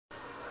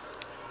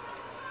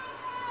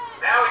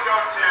go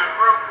to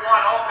Group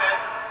 1 Open.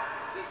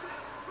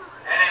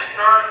 And in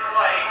third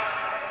place,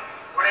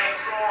 with a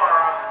score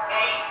of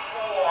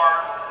 84.80,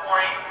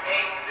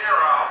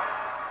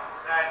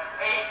 that's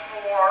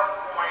 84.80,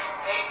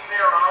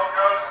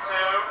 goes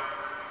to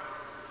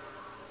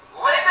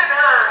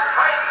Lindenhurst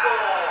High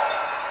School.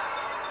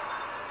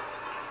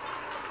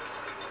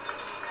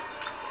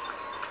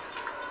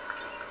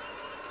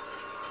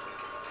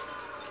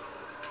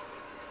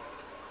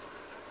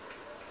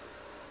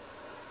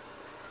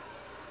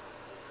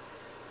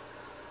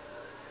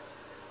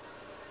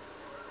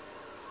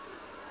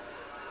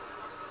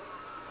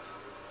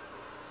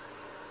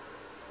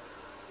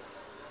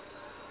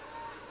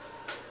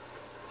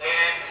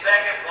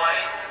 Second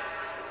place,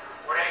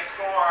 with a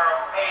score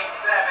of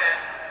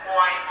 87.30,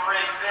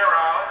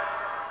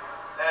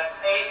 that's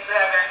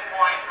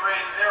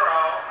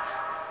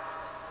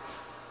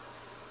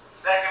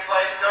 87.30. Second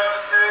place goes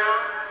to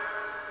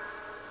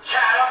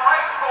Chatham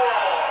High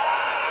School.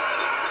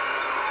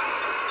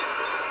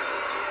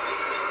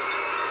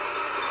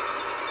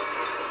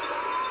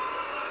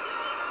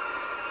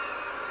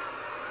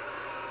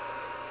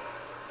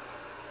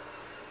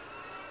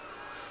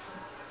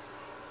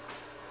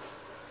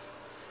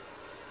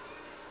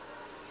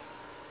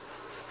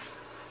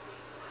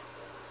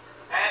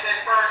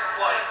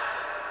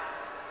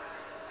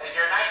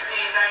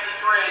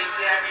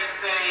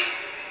 CNBC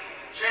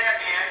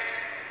champions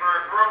for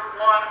Group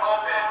 1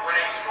 Open with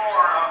a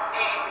score of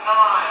 89.35.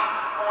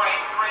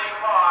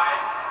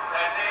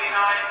 That's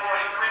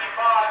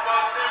 89.35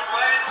 goes to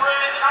Glen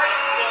High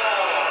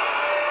School.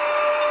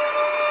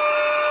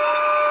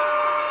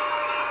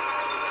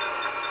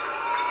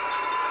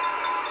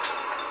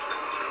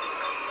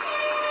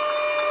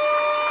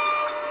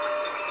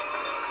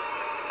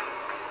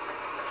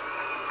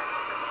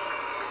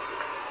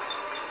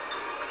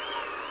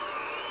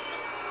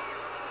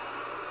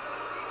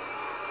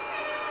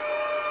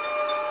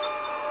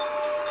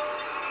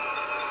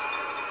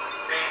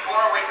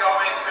 Before we go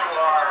into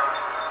our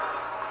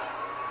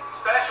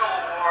special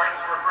awards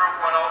for Group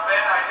 1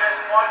 Open, I just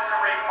want to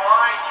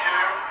remind you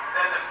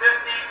that the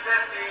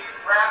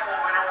 50-50 raffle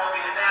winner will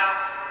be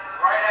announced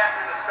right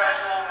after the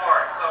special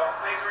award, so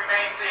please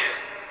remain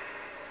seated.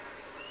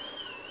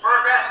 For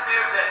Best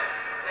Music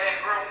in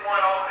Group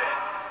 1 Open,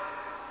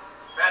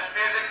 Best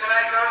Music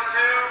tonight goes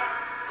to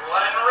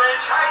Glen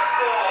High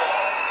School.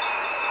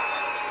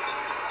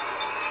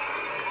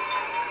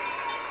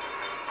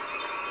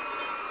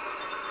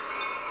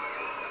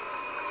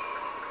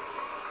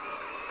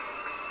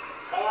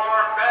 For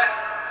Best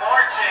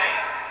Marching